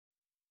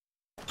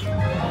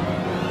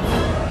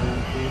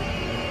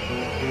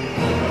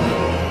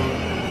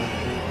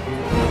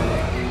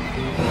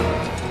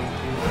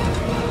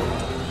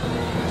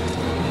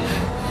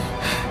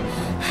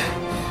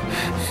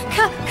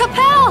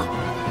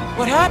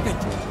happened?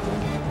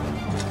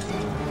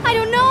 I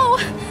don't know.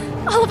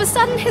 All of a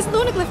sudden, his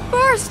lunaglyph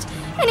burst,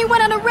 and he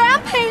went on a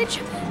rampage.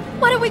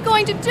 What are we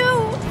going to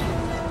do?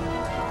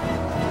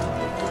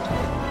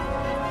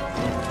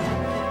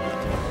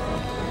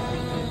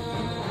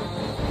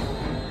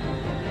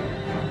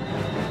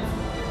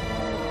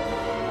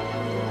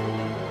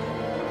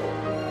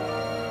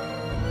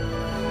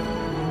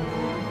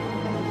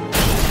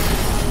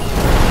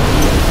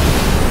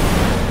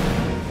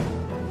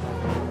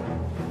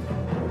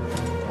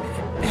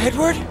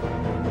 Edward?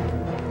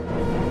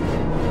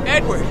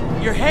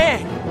 Edward, your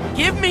hand!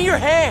 Give me your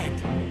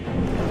hand!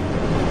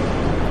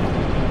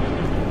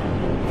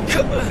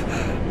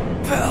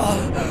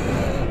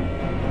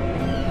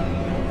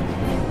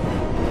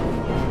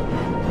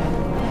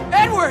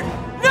 Edward!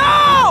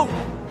 No!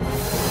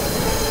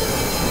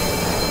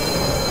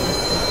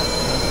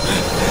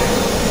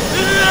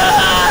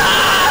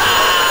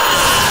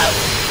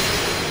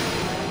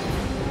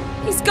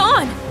 He's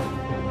gone.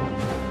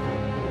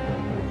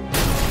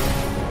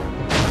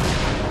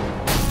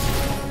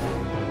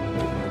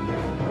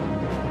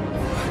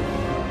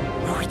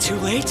 Too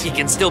late? He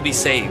can still be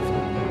saved.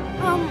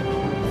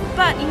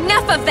 But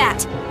enough of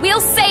that!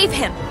 We'll save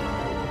him!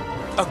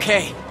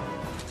 Okay.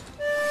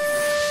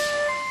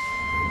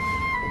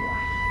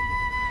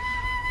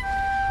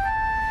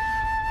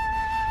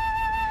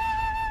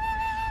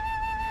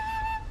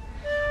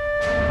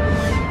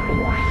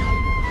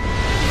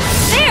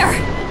 There!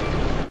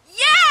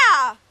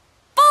 Yeah!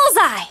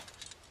 Bullseye!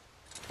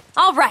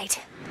 All right,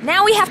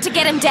 now we have to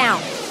get him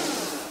down.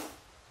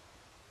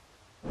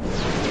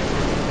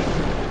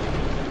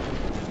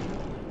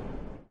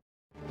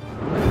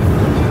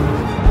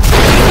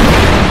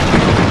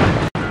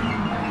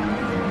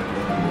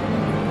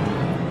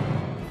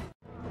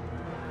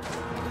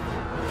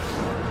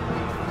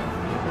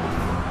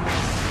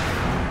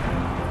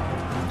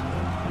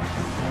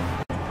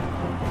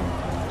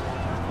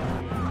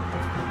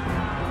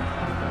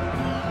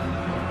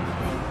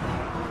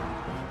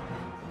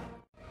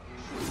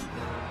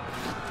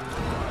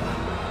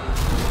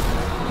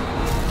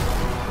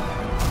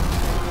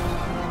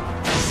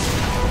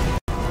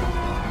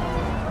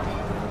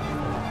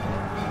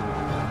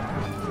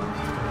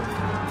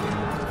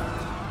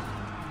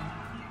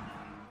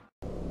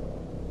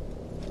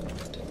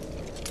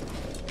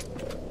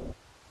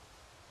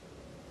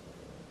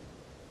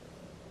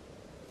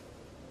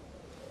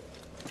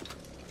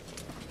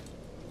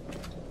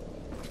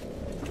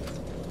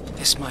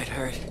 This might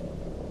hurt.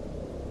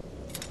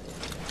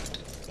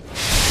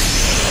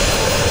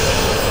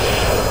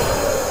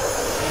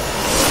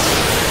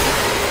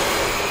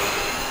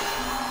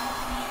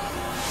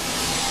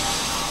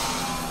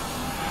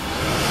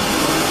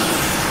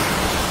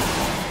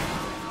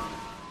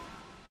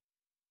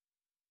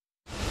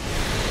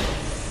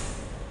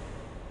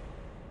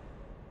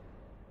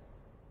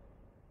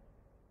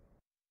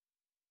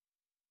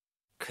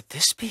 Could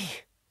this be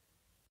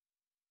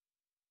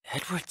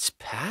Edward's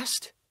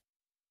past?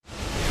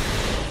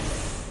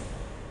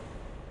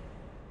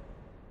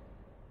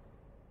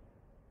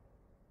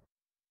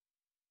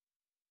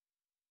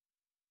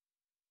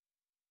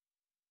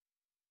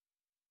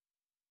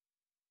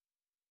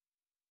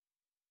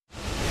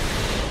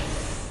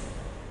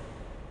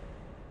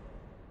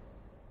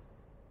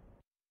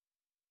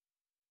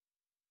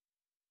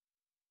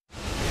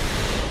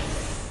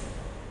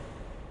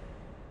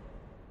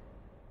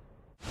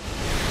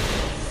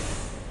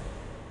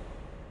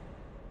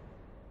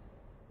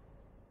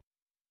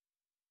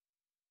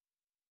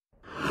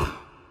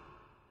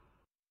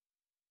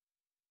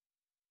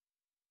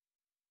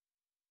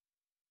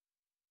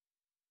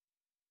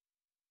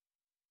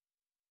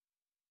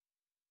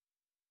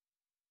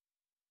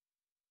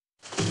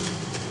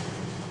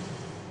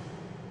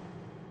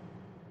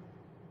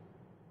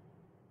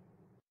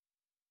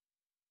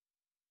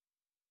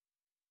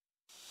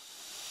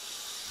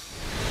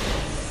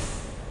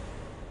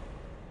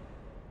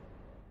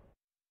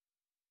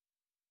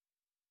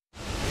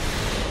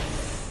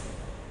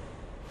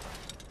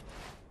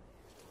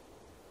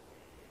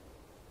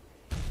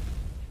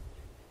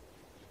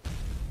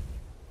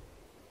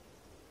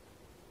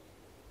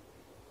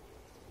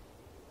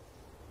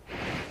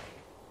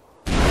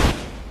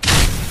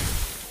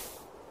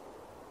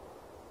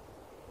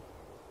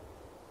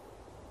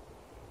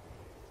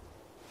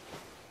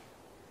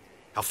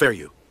 How fare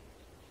you?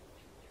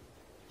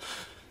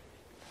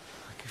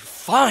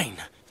 Fine.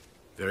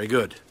 Very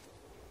good.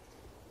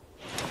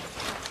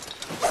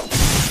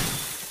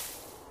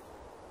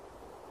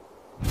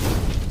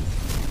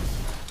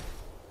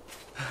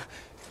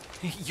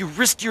 You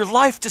risked your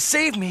life to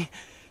save me.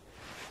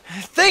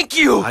 Thank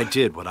you! I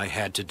did what I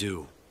had to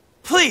do.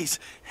 Please,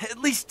 at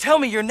least tell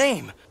me your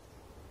name.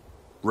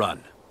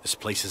 Run. This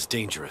place is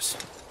dangerous.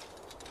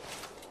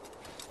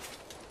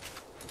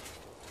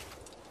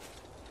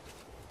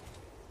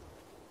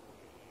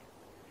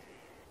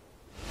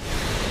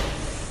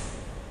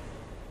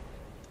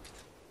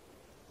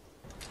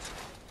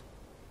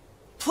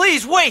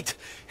 Please, wait!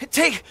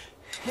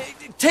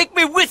 Take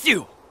me with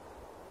you!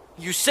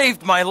 You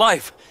saved my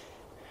life.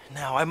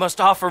 Now I must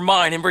offer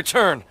mine in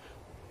return.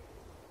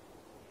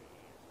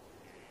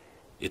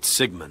 It's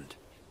Sigmund.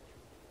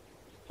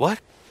 What?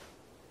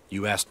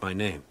 You asked my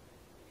name.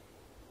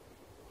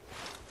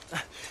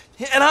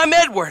 And I'm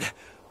Edward.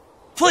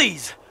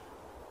 Please,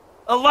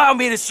 allow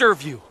me to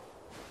serve you.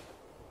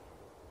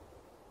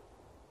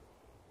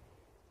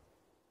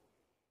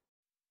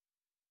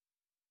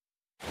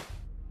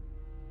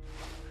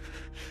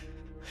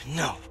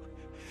 No,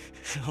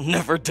 he'll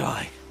never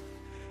die.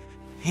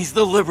 He's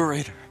the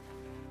liberator.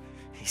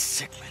 He's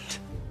Sigmund.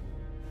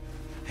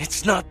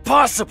 It's not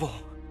possible.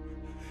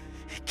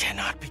 He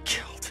cannot be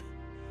killed.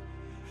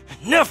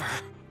 Never.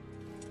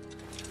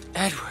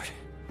 Edward.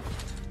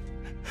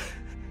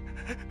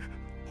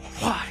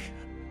 Why?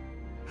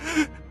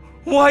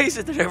 Why is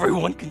it that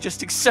everyone can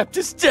just accept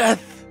his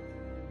death?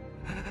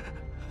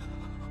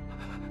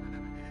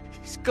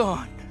 He's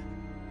gone.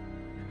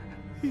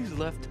 He's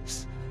left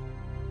us.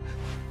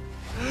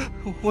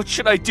 What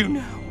should I do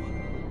now?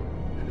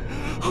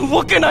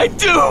 What can I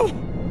do?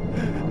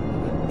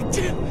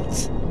 Damn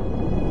it.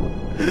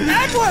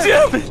 Edward!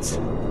 Damn it!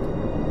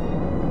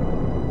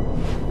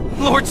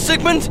 Lord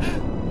Sigmund!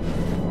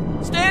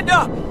 Stand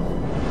up!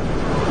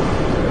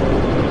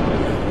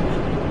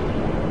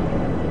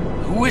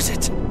 Who is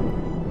it?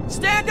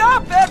 Stand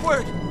up,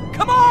 Edward!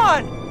 Come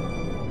on!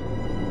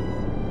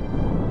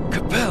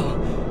 Capel.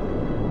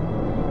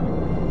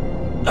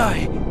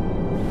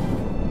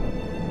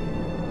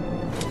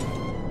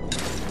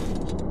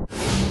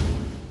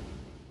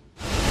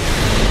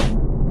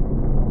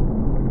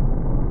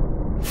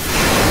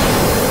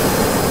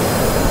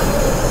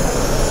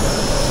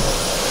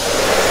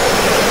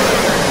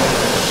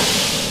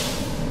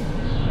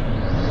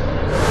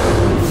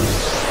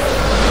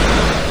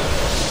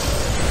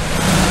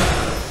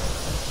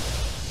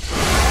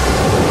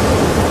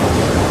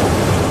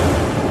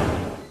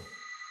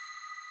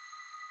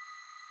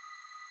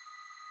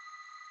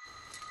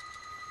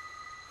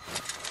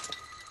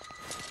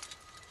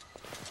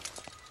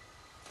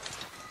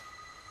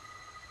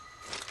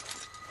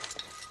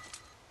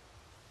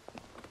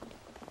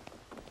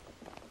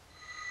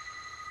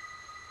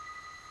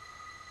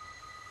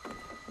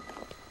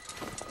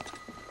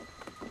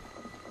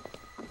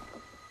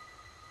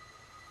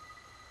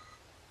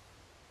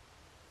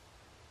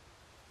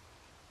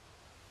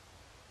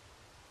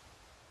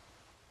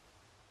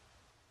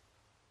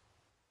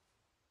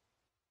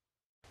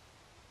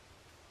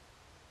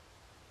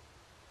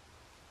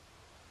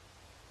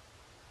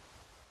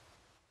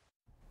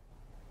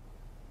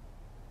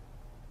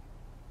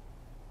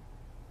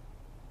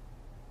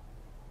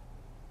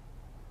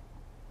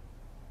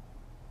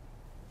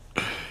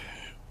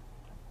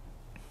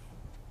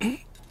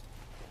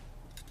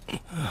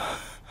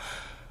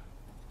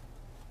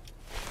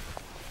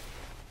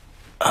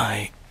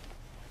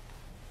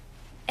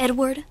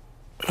 Edward,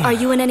 are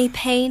you in any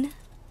pain?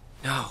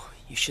 No,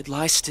 you should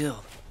lie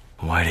still.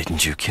 Why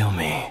didn't you kill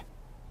me?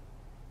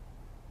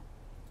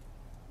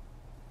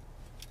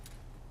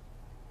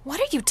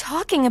 What are you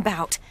talking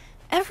about?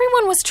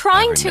 Everyone was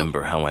trying to— I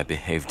remember how I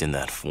behaved in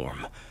that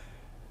form.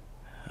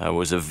 I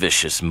was a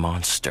vicious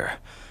monster.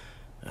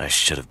 I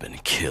should have been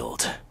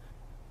killed.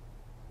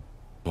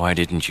 Why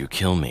didn't you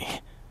kill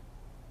me?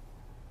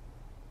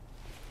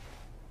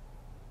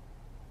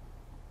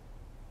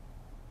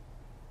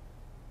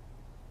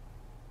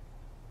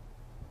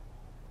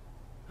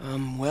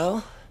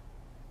 Well...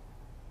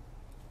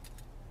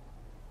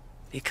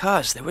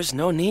 because there was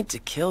no need to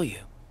kill you.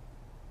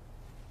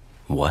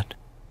 What?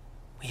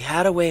 We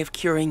had a way of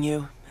curing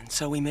you, and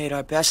so we made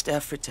our best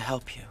effort to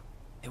help you.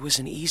 It was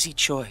an easy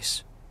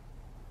choice.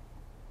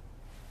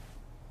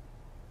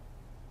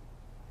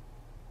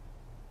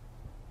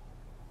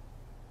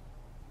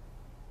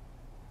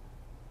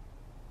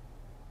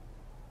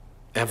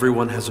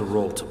 Everyone has a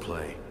role to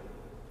play.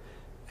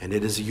 And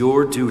it is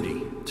your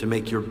duty to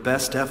make your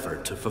best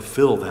effort to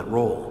fulfill that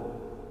role.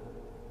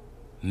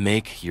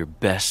 Make your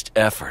best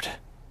effort.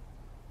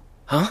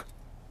 Huh?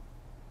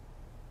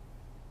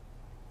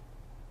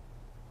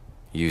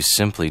 You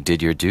simply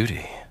did your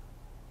duty.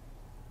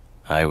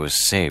 I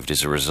was saved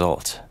as a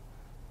result.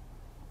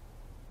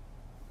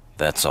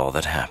 That's all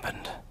that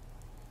happened.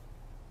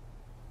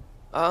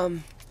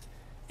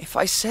 If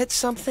I said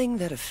something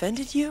that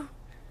offended you,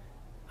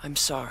 I'm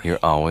sorry. You're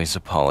always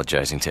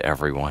apologizing to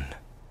everyone.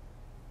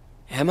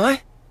 Am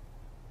I?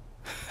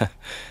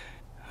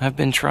 I've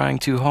been trying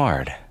too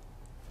hard.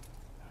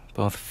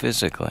 Both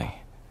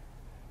physically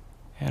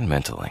and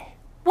mentally.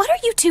 What are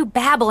you two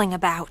babbling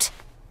about?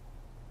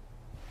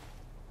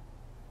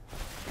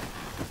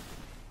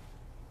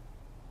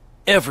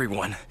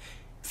 Everyone,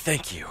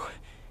 thank you.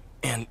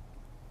 And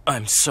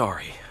I'm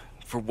sorry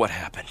for what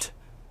happened.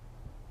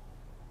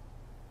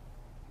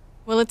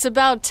 Well, it's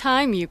about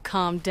time you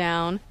calmed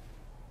down.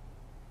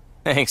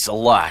 Thanks a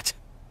lot.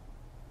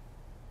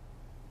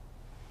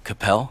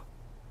 Capel?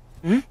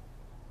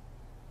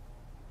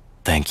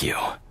 Thank you.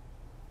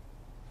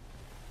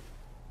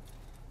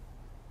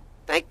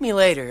 Thank me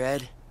later,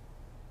 Ed.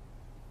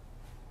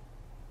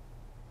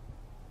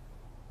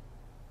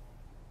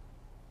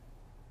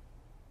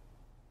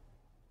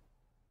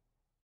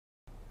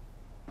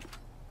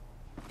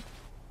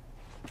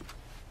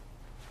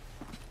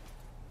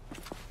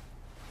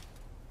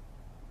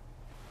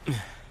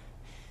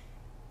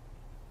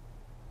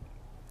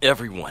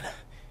 Everyone,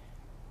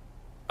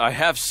 I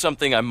have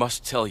something I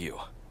must tell you.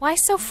 Why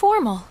so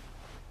formal?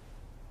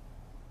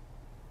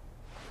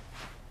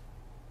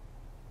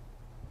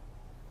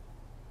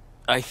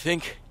 I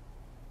think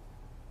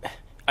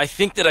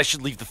that I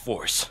should leave the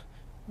Force.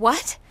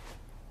 What?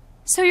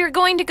 So you're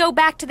going to go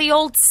back to the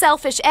old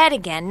selfish Ed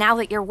again, now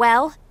that you're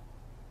well?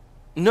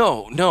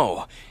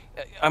 No.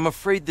 I'm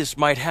afraid this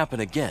might happen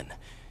again.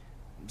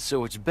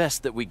 So it's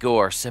best that we go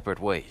our separate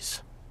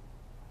ways.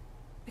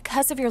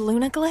 Because of your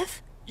lunaglyph?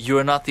 You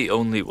are not the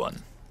only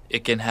one.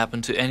 It can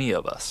happen to any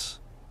of us.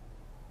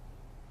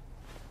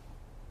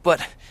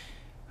 But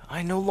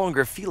I no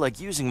longer feel like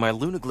using my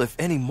lunaglyph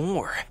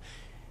anymore.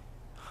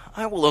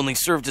 I will only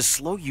serve to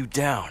slow you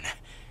down.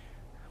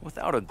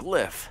 Without a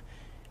glyph,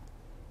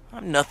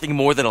 I'm nothing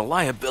more than a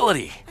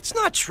liability. That's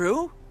not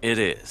true. It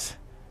is.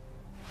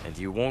 And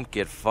you won't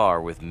get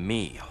far with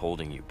me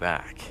holding you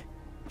back.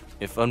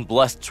 If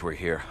Unblesseds were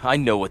here, I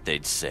know what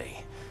they'd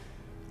say.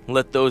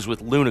 Let those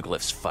with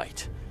lunaglyphs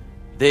fight.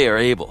 They are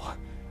able.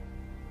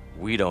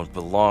 We don't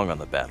belong on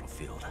the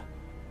battlefield.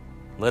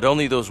 Let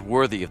only those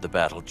worthy of the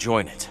battle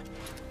join it.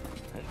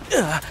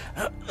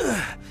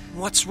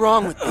 What's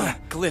wrong with being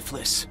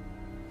glyphless?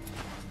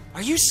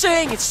 Are you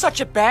saying it's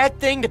such a bad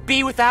thing to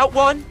be without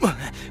one?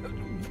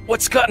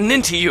 What's gotten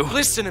into you?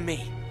 Listen to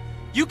me.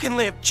 You can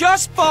live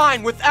just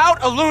fine without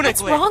a lunaglyph.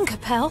 What's wrong,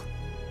 Capel?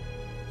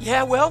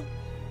 Yeah, well,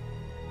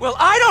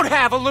 I don't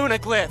have a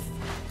lunaglyph.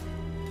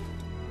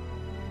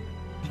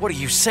 What are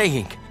you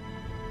saying?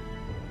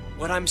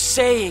 What I'm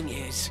saying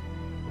is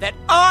that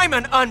I'm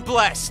an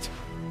unblessed.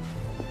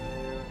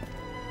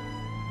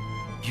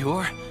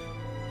 You're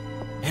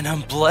an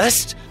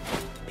Unblessed?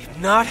 If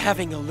not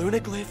having a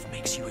lunaglyph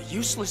makes you a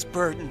useless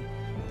burden,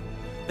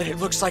 then it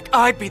looks like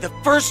I'd be the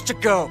first to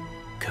go.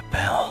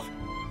 Capel.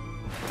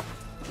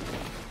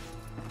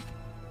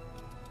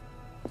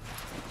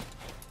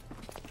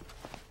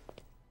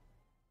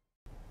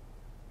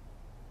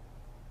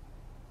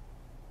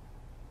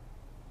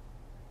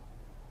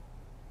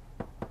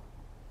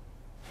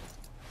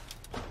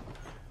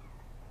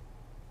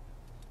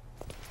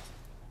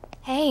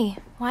 Hey,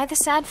 why the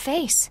sad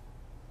face?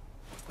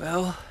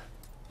 Well,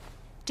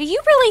 Do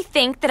you really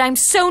think that I'm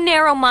so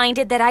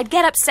narrow-minded that I'd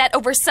get upset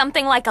over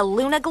something like a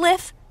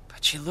lunaglyph?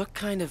 but you look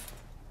kind of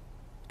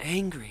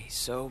angry,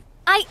 so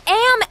I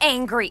am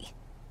angry.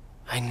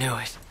 I knew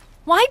it.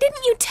 Why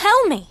didn't you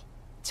tell me?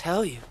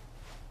 Tell you.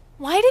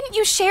 Why didn't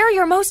you share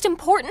your most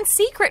important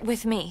secret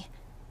with me?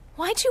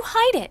 Why'd you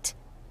hide it?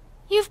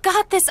 You've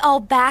got this all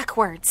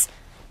backwards.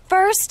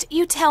 First,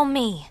 you tell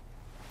me.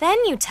 Then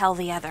you tell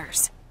the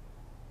others.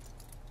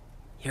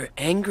 You're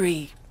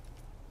angry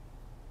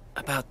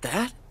about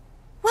that?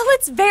 Well,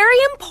 it's very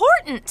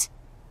important.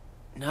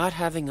 Not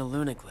having a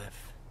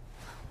lunaglyph.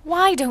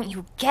 Why don't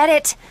you get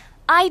it?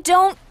 I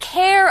don't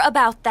care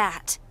about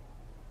that.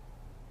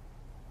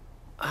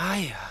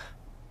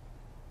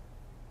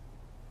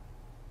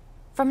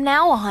 From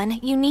now on,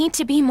 you need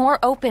to be more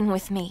open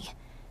with me.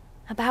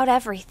 About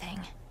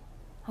everything.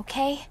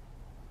 Okay?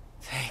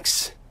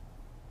 Thanks.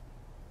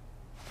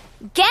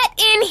 Get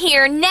in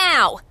here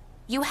now!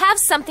 You have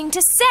something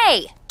to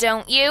say,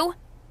 don't you?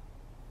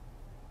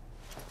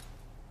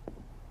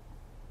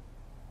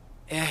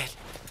 Ed.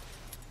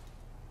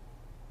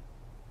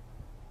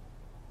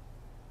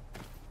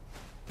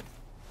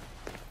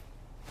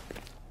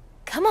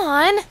 Come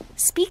on,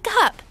 speak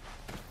up.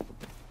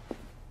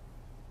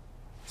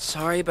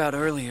 Sorry about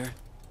earlier.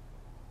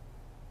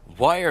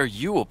 Why are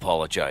you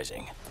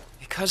apologizing?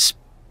 Because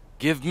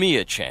Give me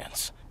a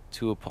chance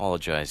to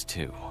apologize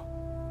too.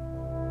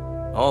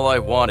 All I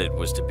wanted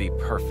was to be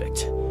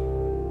perfect,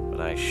 but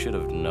I should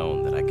have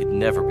known that I could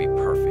never be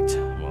perfect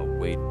while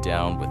weighed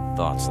down with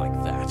thoughts like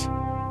that.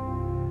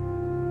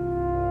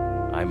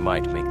 I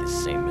might make the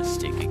same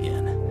mistake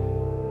again,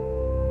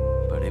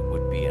 but it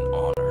would be an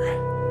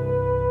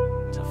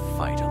honor to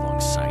fight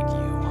alongside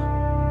you.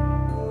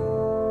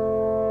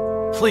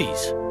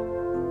 Please.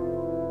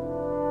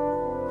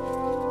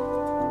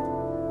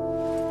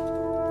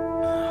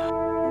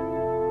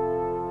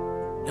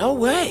 no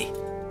way.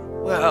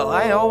 Well,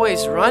 I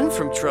always run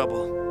from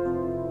trouble.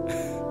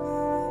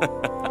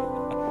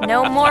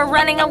 No more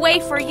running away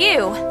for you.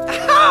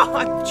 Ow,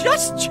 I'm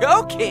just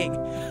joking.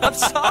 I'm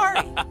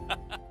sorry.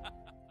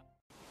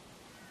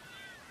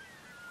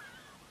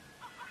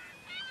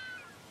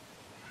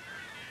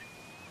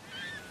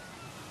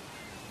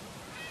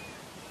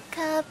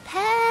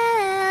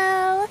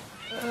 Capel.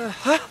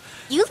 Huh?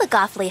 You look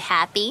awfully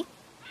happy.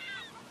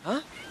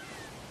 Huh?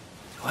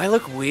 Do I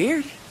look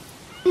weird?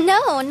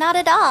 No, not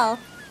at all.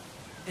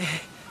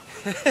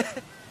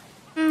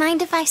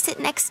 Mind if I sit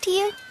next to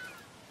you?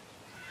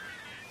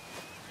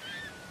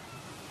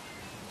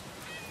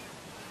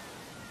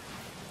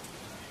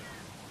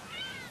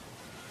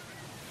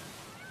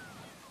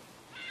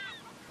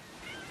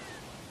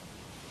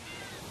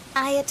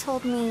 Aya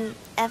told me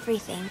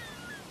everything.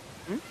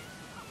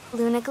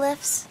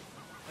 Lunaglyphs.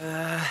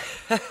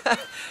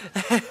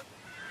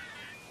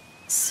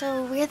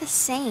 So we're the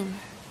same,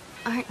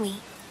 aren't we?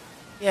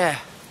 Yeah,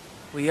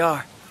 we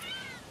are.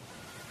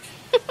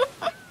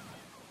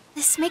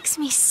 This makes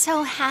me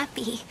so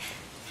happy.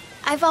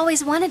 I've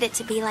always wanted it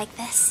to be like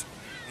this.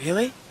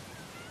 Really?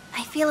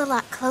 I feel a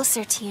lot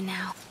closer to you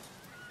now.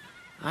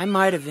 I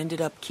might have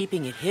ended up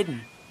keeping it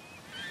hidden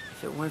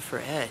if it weren't for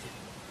Ed.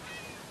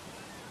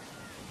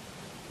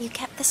 You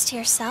kept this to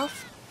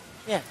yourself?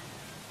 Yeah,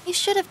 You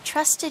should have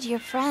trusted your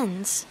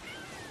friends.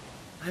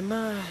 I'm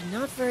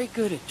not very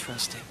good at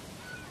trusting.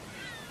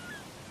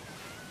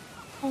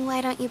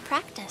 Why don't you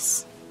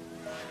practice?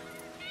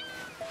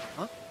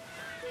 Huh?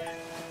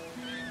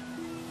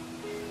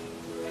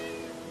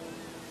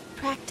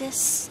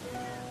 Practice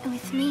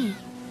with me.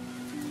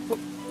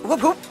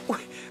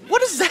 What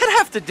does that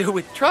have to do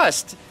with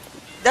trust?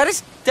 That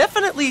is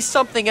definitely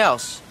something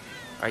else.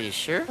 Are you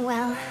sure?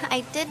 Well,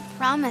 I did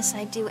promise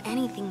I'd do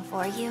anything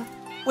for you.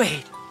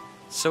 Wait,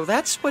 so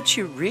that's what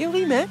you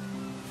really meant?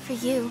 For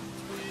you.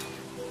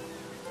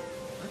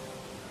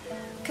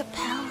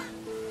 Capel,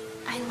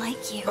 I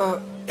like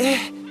you.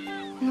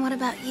 And what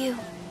about you?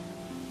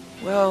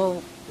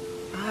 Well,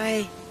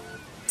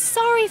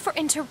 Sorry for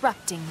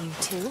interrupting you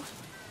two.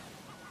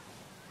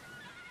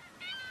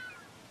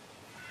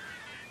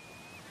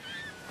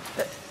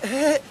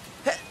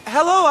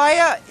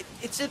 Hello,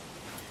 it's a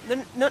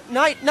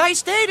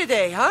nice day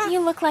today, huh? You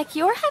look like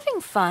you're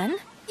having fun.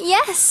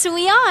 Yes,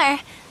 we are.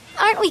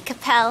 Aren't we,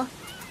 Capel?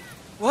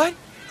 What?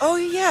 Oh,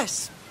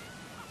 yes.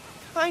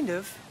 Kind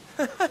of.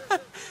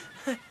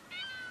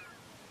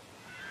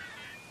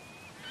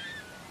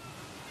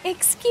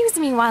 Excuse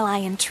me while I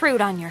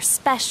intrude on your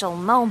special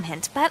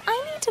moment, but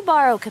I need to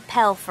borrow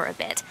Capel for a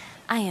bit.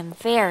 I am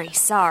very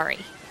sorry.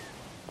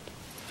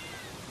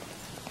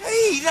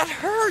 Hey, that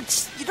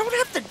hurts. You don't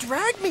have to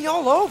drag me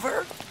all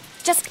over.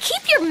 Just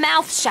keep your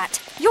mouth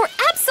shut. You're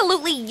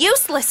absolutely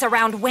useless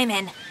around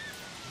women.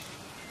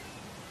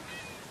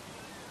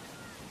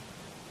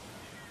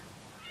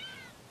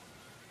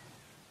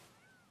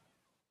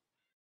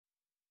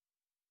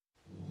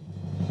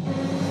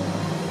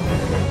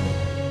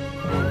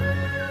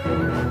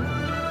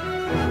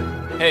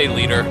 Hey,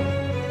 leader.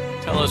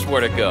 Tell us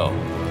where to go.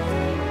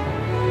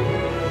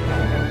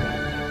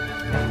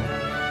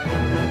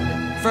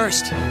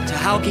 First, to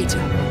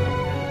Halgita.